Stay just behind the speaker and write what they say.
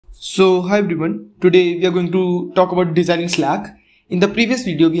So hi everyone, today we are going to talk about designing Slack. In the previous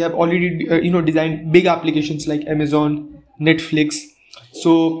video we have already designed big applications like Amazon, Netflix.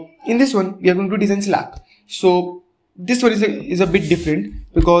 So in this one we are going to design Slack. So this one is a bit different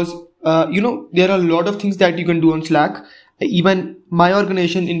because there are a lot of things that you can do on Slack. Even my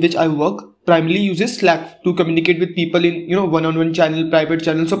organization in which I work primarily uses Slack to communicate with people in one-on-one channel, private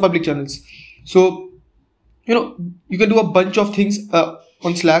channels or public channels. So you can do a bunch of things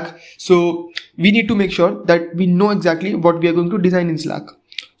on Slack. So we need to make sure that we know exactly what we are going to design in Slack.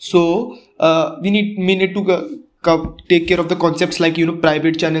 So we need to take care of the concepts like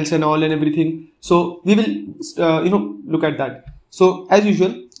private channels and all and everything. So we will look at that. So as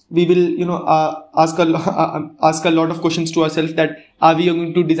usual we will ask a lot of questions to ourselves that are we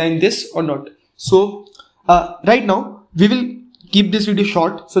going to design this or not. So right now we will keep this video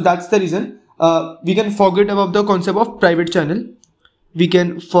short, so that's the reason. We can forget about the concept of private channel. We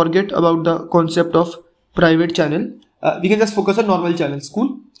can forget about the concept of private channel. We can just focus on normal channels.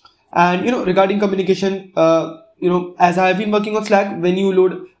 Cool. And regarding communication, as I have been working on Slack, when you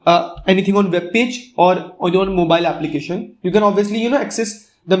load anything on web page or on your mobile application, you can obviously access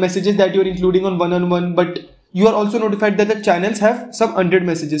the messages that you are including on one-on-one, but you are also notified that the channels have some 100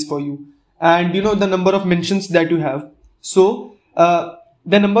 messages for you, and the number of mentions that you have. So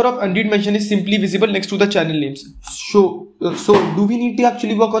the number of unread mention is simply visible next to the channel names. So do we need to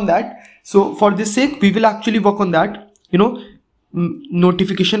actually work on that? So for this sake, we will actually work on that,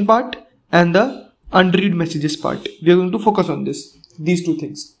 notification part and the unread messages part. We are going to focus on these two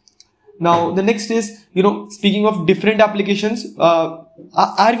things. Now the next is, speaking of different applications,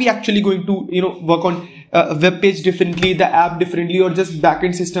 are we actually going to, work on a web page differently, the app differently, or just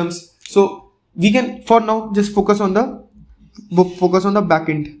backend systems? So we can for now just focus on the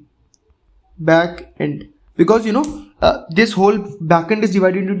backend, because this whole backend is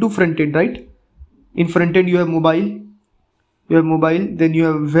divided into front end, right? In front end you have mobile, then you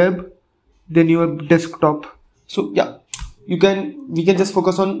have web, then you have desktop. So yeah, we can just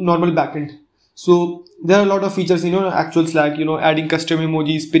focus on normal backend. So there are a lot of features in actual Slack, adding custom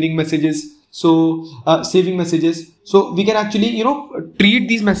emojis, pinning messages, so saving messages. So we can actually treat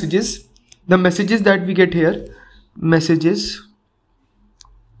these messages, the messages that we get here,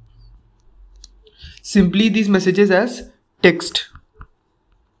 simply these messages as text,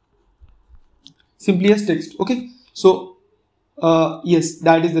 okay? So yes,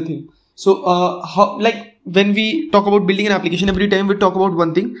 that is the thing. So when we talk about building an application, every time we talk about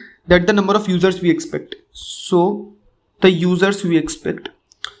one thing, that the number of users we expect. So the users we expect.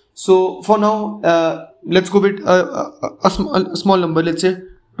 So for now let's go with a small number, let's say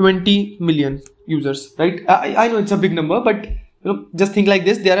 20 million users, right? I know it's a big number, but just think like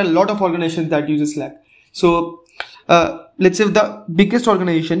this. There are a lot of organizations that use Slack. So let's say the biggest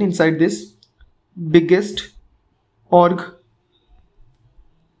organization inside this, biggest org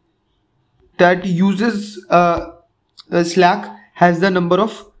that uses Slack has the number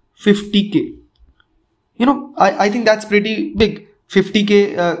of 50k. I think that's pretty big.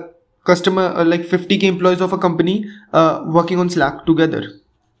 50k customer, like 50k employees of a company working on Slack together,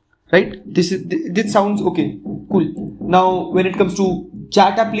 right? This sounds okay, cool. Now when it comes to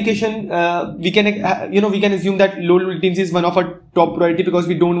chat application, we can assume that low latency is one of our top priority, because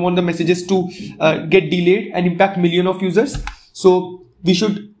we don't want the messages to get delayed and impact million of users. So we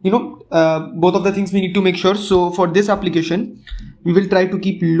should both of the things we need to make sure. So for this application we will try to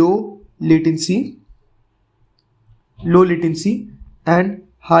keep low latency and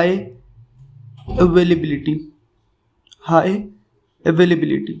high availability.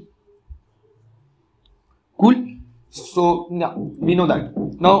 Cool. So yeah, we know that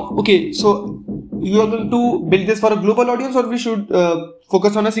now. Okay, so you are going to build this for a global audience, or we should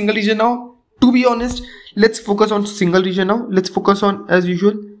focus on a single region now? To be honest, let's focus on single region now. Let's focus on, as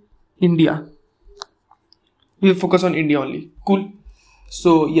usual, India. We will focus on India only. Cool.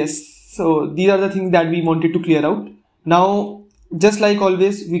 So yes, so these are the things that we wanted to clear out. Now just like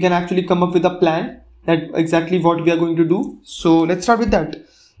always, we can actually come up with a plan that exactly what we are going to do. So let's start with that.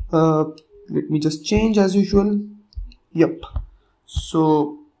 Let me just change as usual. Yep.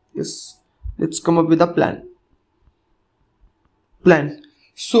 So yes, let's come up with a plan.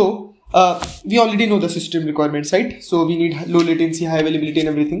 So we already know the system requirements, right? So we need low latency, high availability and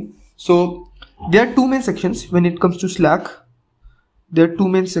everything. So there are two main sections when it comes to Slack. There are two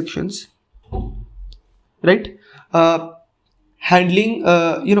main sections, right? Handling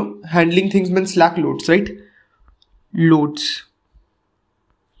things when Slack loads, right?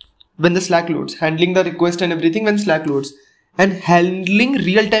 When the Slack loads, handling the request and everything when Slack loads, and handling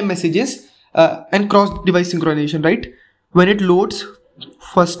real-time messages and cross-device synchronization, right? When it loads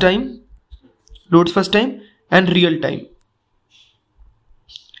first time, and real time.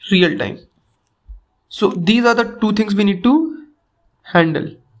 So these are the two things we need to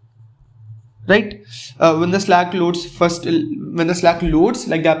handle, right? When the Slack loads,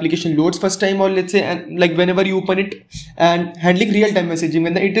 like the application loads first time, or let's say, and like whenever you open it, and handling real-time messaging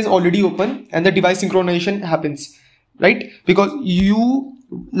when it is already open and the device synchronization happens, right? Because you,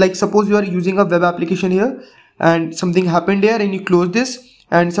 like, suppose you are using a web application here and something happened there and you close this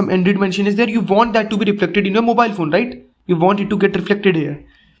and some ended mention is there, you want that to be reflected in your mobile phone, right? You want it to get reflected here.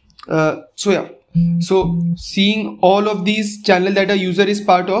 So yeah, so seeing all of these channels that a user is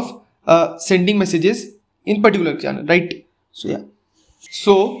part of, sending messages in particular channel, right? So yeah,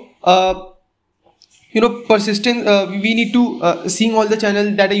 so persistence, we need to seeing all the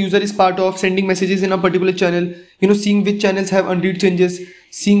channel that a user is part of, sending messages in a particular channel, seeing which channels have unread changes,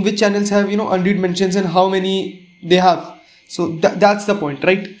 seeing which channels have unread mentions and how many they have. So that's the point,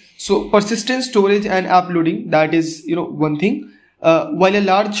 right? So persistent storage and app loading, that is one thing, while a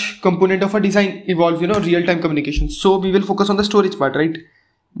large component of a design involves real-time communication. So we will focus on the storage part, right?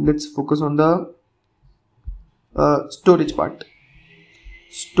 Let's focus on the storage part.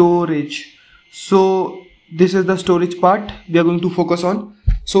 Storage. So this is the storage part we are going to focus on.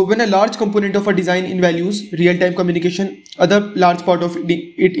 So when a large component of a design in values real-time communication, other large part of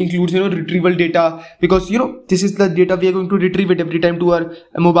it includes retrieval data, because this is the data we are going to retrieve it every time to our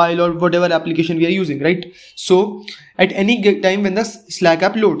mobile or whatever application we are using, right? So at any time when the Slack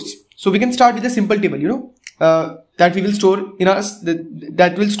app loads, so we can start with a simple table that we will store in our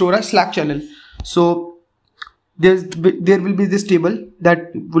that will store a Slack channel. So there will be this table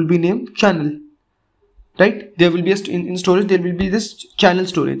that will be named channel, right? There will be in storage, there will be this channel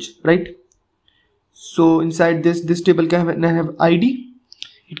storage, right? So inside this table can have ID,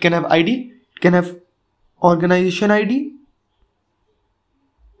 it can have organization ID,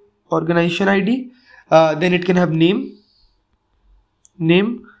 then it can have name,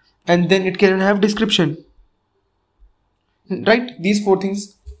 and then it can have description, right? These four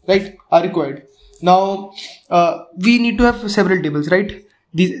things, right, are required. Now we need to have several tables, right?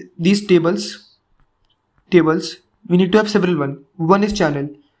 These tables we need to have several. One is channel.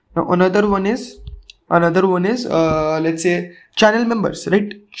 Now another one is let's say channel members,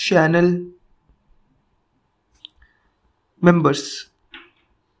 right? Channel members,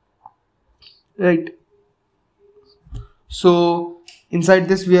 right? So inside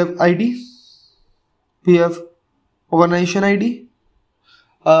this we have ID, we have organization ID,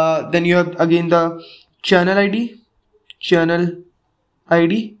 then you have again the channel ID,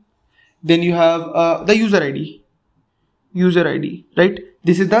 then you have the user ID, right?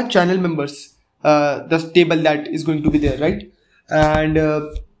 This is the channel members, the table that is going to be there, right? And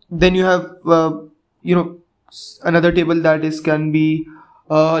then you have another table that is can be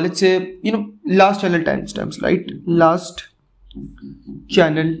let's say last channel timestamps, right? Last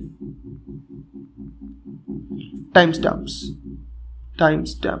channel timestamps.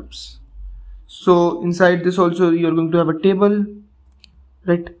 So inside this also you are going to have a table,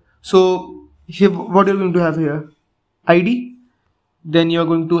 right? So here what you're going to have here, ID, then you're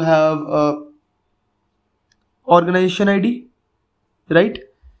going to have organization ID, right?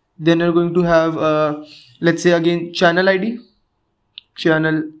 Then you're going to have let's say again channel ID,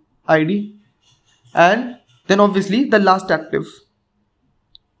 and then obviously the last active,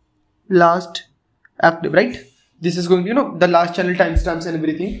 right? This is going to the last channel timestamps and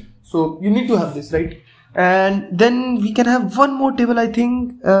everything. So you need to have this, right? And then we can have one more table, I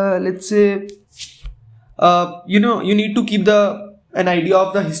think. Let's say you need to keep an idea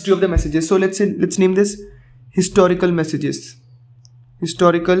of the history of the messages. So let's name this historical message.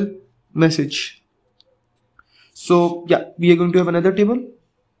 So yeah, we are going to have another table,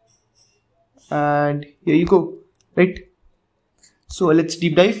 and here you go, right? So let's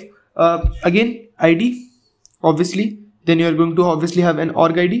deep dive. Again ID, obviously, then you are going to obviously have an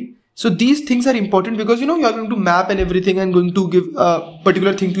org ID. So these things are important because you are going to map and everything and going to give a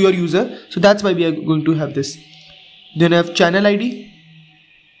particular thing to your user. So that's why we are going to have this. Then I have channel ID,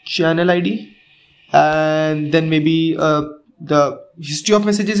 and then maybe the history of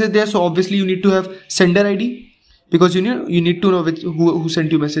messages is there. So obviously you need to have sender ID, because you need to know who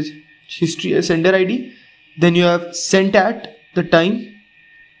sent you message. History, sender ID. Then you have sent at, the time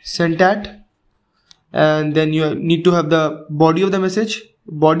sent at, and then you need to have the body of the message,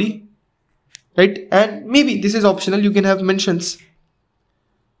 body, right? And maybe this is optional, you can have mentions,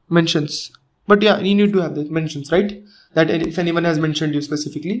 but yeah, you need to have the mentions, right? That if anyone has mentioned you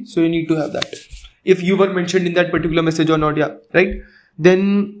specifically, so you need to have that, if you were mentioned in that particular message or not, yeah, right?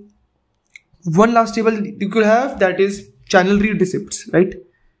 Then one last table you could have, that is channel read receipts, right?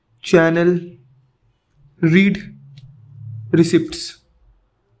 Channel read receipts.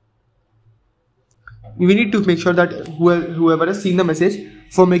 We need to make sure that whoever has seen the message,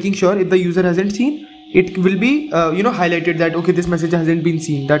 for making sure if the user hasn't seen, it will be highlighted that okay, this message hasn't been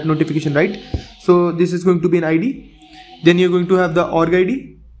seen, that notification, right? So this is going to be an ID. Then you're going to have the org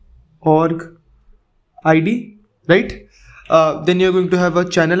ID, right? Then you're going to have a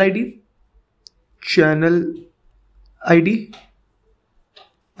channel ID,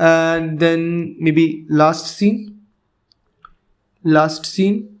 and then maybe last seen,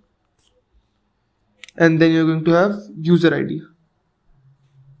 and then you're going to have user ID,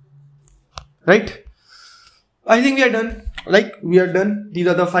 right? I think we are done. These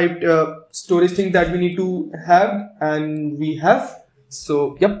are the 5 storage things that we need to have, and we have.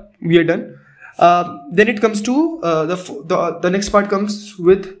 So yep, we are done. Then it comes to the next part comes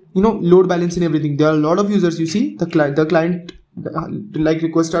with load balance and everything. There are a lot of users. You see the client like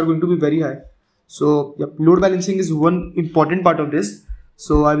requests are going to be very high. So yep, load balancing is one important part of this.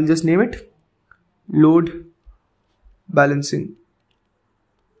 So I will just name it load balancing,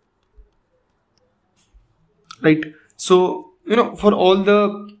 right? So for all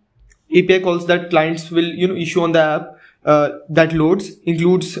the API calls that clients will issue on the app, that loads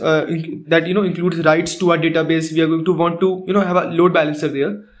includes includes writes to our database. We are going to want to have a load balancer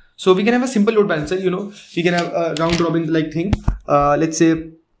there. So we can have a simple load balancer. We can have a round robin like thing. Let's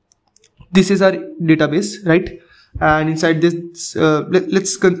say this is our database, right? And inside this,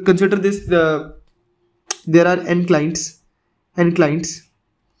 let's consider this. There are n clients, and let's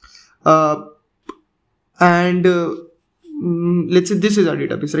say this is our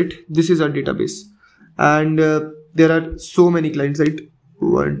database, right? This is our database, and there are so many clients, right?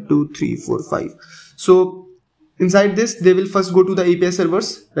 1 2 3 4 5. So inside this, they will first go to the API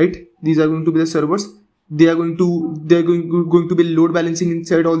servers, right? These are going to be the servers. They're going to be load balancing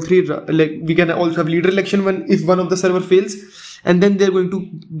inside all 3. Like we can also have leader election if one of the server fails, and then they're going to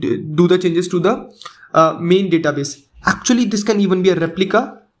do the changes to the main database. Actually, this can even be a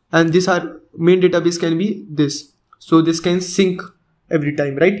replica, and this our main database can be this. So this can sync every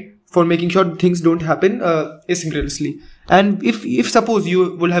time, right? For making sure things don't happen asynchronously. And if suppose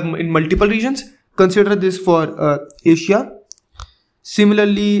you will have in multiple regions, consider this for Asia.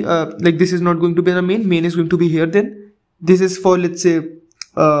 Similarly, like this is not going to be the main is going to be here. Then this is for let's say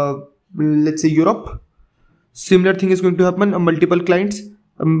Europe. Similar thing is going to happen on multiple clients.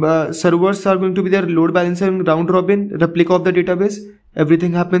 Servers are going to be there, load balancer, round robin, replica of the database.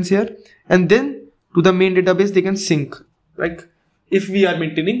 Everything happens here, and then to the main database they can sync, right? If we are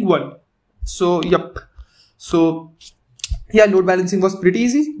maintaining one. So yep. So yeah, load balancing was pretty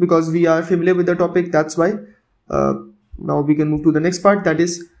easy because we are familiar with the topic. That's why. Now we can move to the next part, that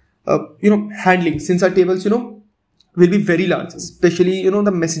is handling. Since our tables will be very large, especially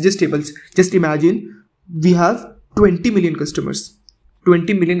the messages tables. Just imagine we have 20 million customers,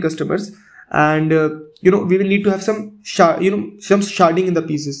 and we will need to have some sharding in the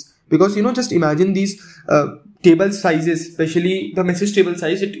pieces, because just imagine these table sizes, especially the message table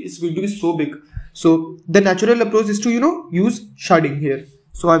size, it is going to be so big. So the natural approach is to use sharding here.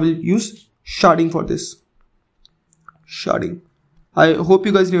 So I will use sharding for this. Sharding. I hope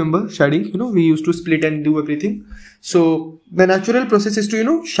you guys remember sharding. We used to split and do everything. So the natural process is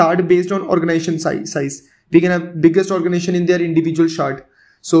to shard based on organization size. We can have biggest organization in their individual shard.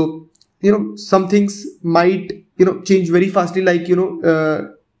 So some things might change very fastly, like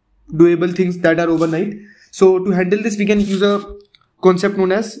doable things that are overnight. So to handle this, we can use a concept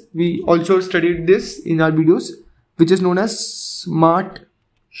known as, we also studied this in our videos, which is known as smart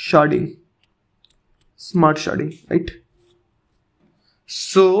sharding. Right?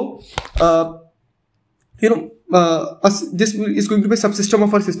 So this is going to be a subsystem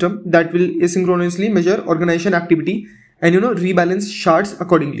of our system that will asynchronously measure organization activity and rebalance shards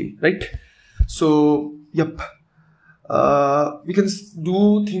accordingly, right? So yep, we can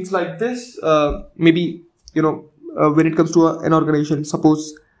do things like this. Maybe when it comes to an organization,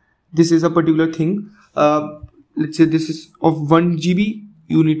 suppose this is a particular thing, let's say this is of 1 GB,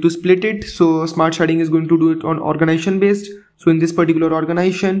 you need to split it. So smart sharding is going to do it on organization based. So in this particular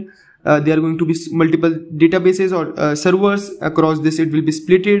organization, there are going to be multiple databases or servers. Across this it will be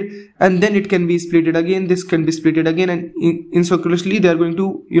splitted, and then it can be splitted again, this can be splitted again, and asynchronously they are going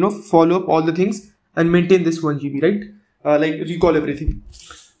to follow up all the things and maintain this 1 GB, right? Like recall everything.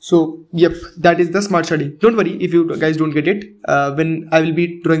 So yep, that is the smart sharding. Don't worry if you guys don't get it. When I will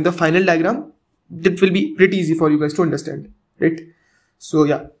be drawing the final diagram, it will be pretty easy for you guys to understand, right? So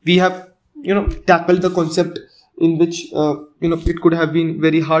yeah, we have tackled the concept in which it could have been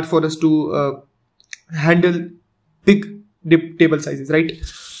very hard for us to handle big table sizes, right?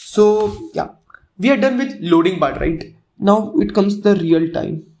 So yeah, we are done with loading part, right? Now it comes the real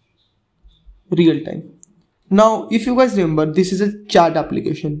time. Now if you guys remember, this is a chat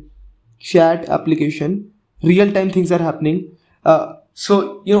application, real time things are happening.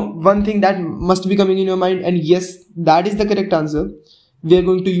 So one thing that must be coming in your mind, and yes, that is the correct answer. We are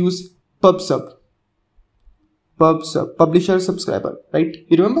going to use PubSub, publisher subscriber, right?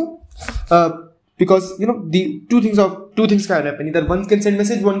 You remember? Because the two things can happen. Either one can send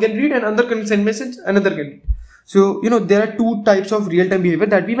message, one can read, and another can send message, another can read. So there are two types of real-time behavior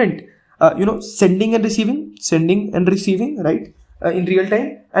that we went. Sending and receiving, right? In real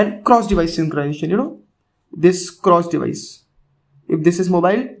time, and cross-device synchronization. This cross-device. If this is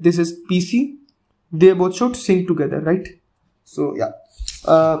mobile, this is PC. They both should sync together, right? So yeah.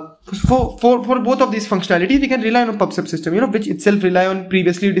 For both of these functionalities, we can rely on a PubSub system, which itself rely on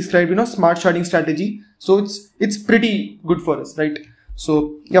previously described, smart sharding strategy. So it's pretty good for us, right?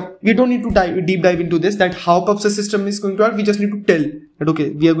 So yep, we don't need to deep dive into this, that how PubSub system is going to work. We just need to tell that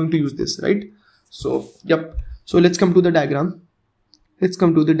okay, we are going to use this, right? So yep. So let's come to the diagram.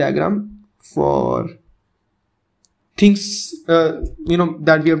 For things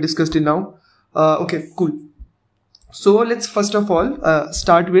that we have discussed in now. Okay, cool. So let's first of all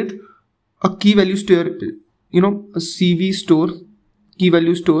start with a key value store, a CV store, key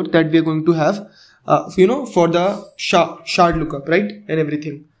value store that we are going to have, for the shard lookup, right, and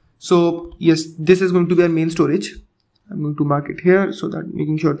everything. So yes, this is going to be our main storage. I'm going to mark it here so that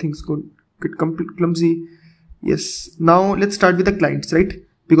making sure things get clumsy. Yes. Now let's start with the clients, right?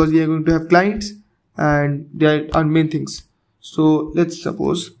 Because we are going to have clients and they are our main things. So let's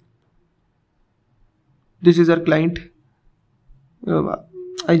suppose this is our client.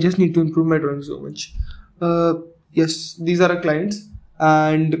 I just need to improve my drawing so much. Yes, these are our clients,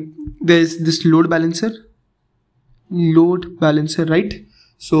 and there's this load balancer, right?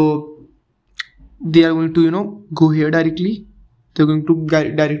 So they are going to go here directly. They're going to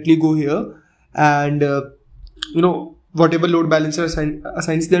directly go here, and whatever load balancer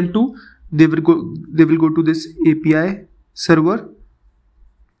assigns them to, they will go to this API server,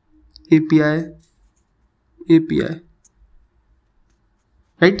 API,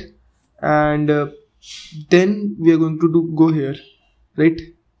 right? And then we are going to go here, right?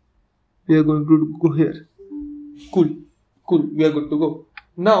 We are going to go here. Cool. We are good to go.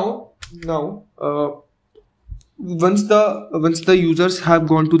 Now once the users have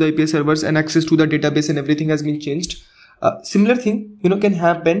gone to the API servers and access to the database and everything has been changed, similar thing can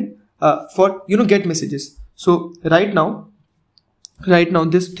happen for get messages. So right now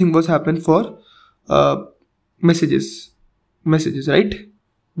this thing was happened for messages, right?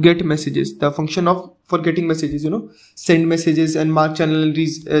 Get messages, the function for getting messages, send messages and mark channel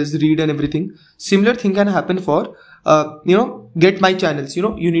as read and everything. Similar thing can happen for get my channels.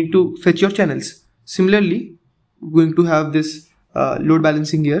 You need to fetch your channels. Similarly, going to have this load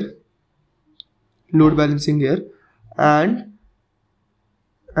balancing here, and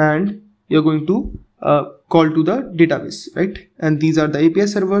you're going to call to the database, right? And these are the API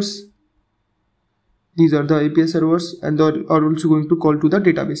servers. And they are also going to call to the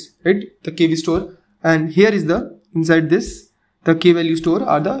database, right? The KV store. And here is inside this, the K value store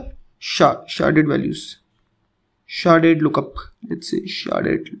are the sharded values, sharded lookup. Let's say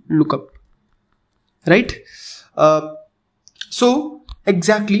sharded lookup, right? So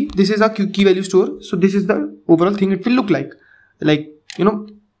exactly, this is a key value store. So this is the overall thing it will look like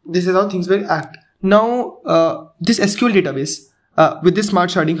this is how things will act. Now this SQL database with this smart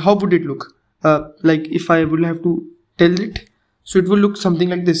sharding, how would it look? Like if I would have to tell it, so it will look something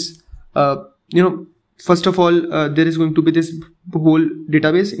like this. First of all, there is going to be this whole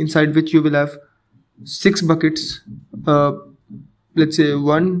database inside which you will have 6 buckets, let's say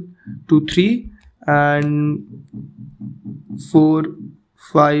 1, 2, 3 and 4,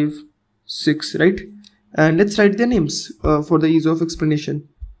 5, 6, right? And let's write their names for the ease of explanation.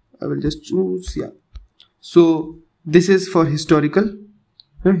 I will just choose, yeah. So this is for historical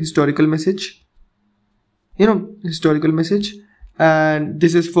message, historical message, and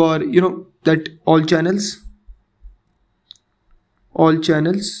this is for that all channels,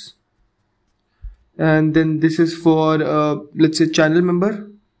 and then this is for let's say channel member,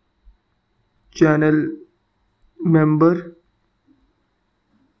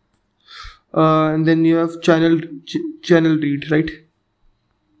 and then you have channel read, right?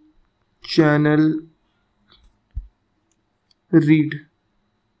 Channel read.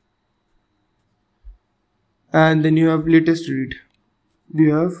 And then you have latest read.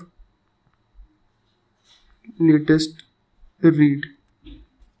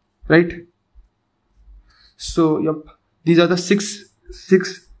 Right? So yep. these are the six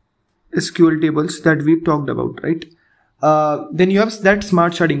SQL tables that we talked about, right? Then you have that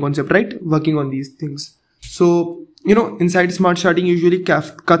smart sharding concept, right? Working on these things. So, you know, inside smart sharding, usually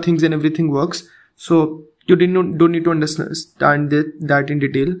Kafka things and everything works. So you don't need to understand that in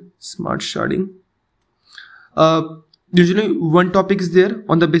detail. Smart sharding. Usually one topic is there,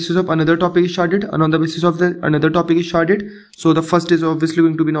 on the basis of another topic is sharded, and on the basis of the another topic is sharded. So the first is obviously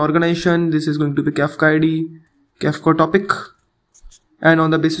going to be an organization. This is going to be Kafka ID, Kafka topic, and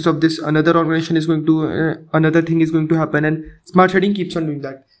on the basis of this another organization is going to another thing is going to happen, and smart sharding keeps on doing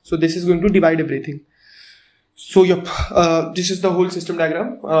that. So this is going to divide everything. So yep, this is the whole system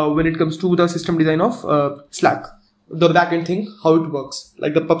diagram when it comes to the system design of Slack. The backend thing, how it works,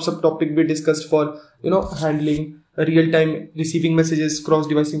 like the pub sub topic we discussed for, you know, handling real-time receiving messages,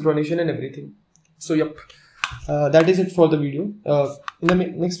 cross-device synchronization and everything. So yep, that is it for the video. In the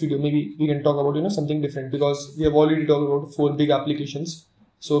next video maybe we can talk about, you know, something different, because we have already talked about 4 big applications.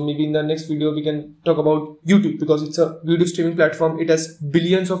 So maybe in the next video we can talk about YouTube, because it's a video streaming platform. It has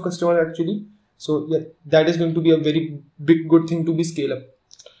billions of customers actually. So yeah, that is going to be a very big good thing to be scale up.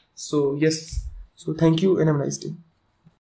 So yes, so thank you and have a nice day.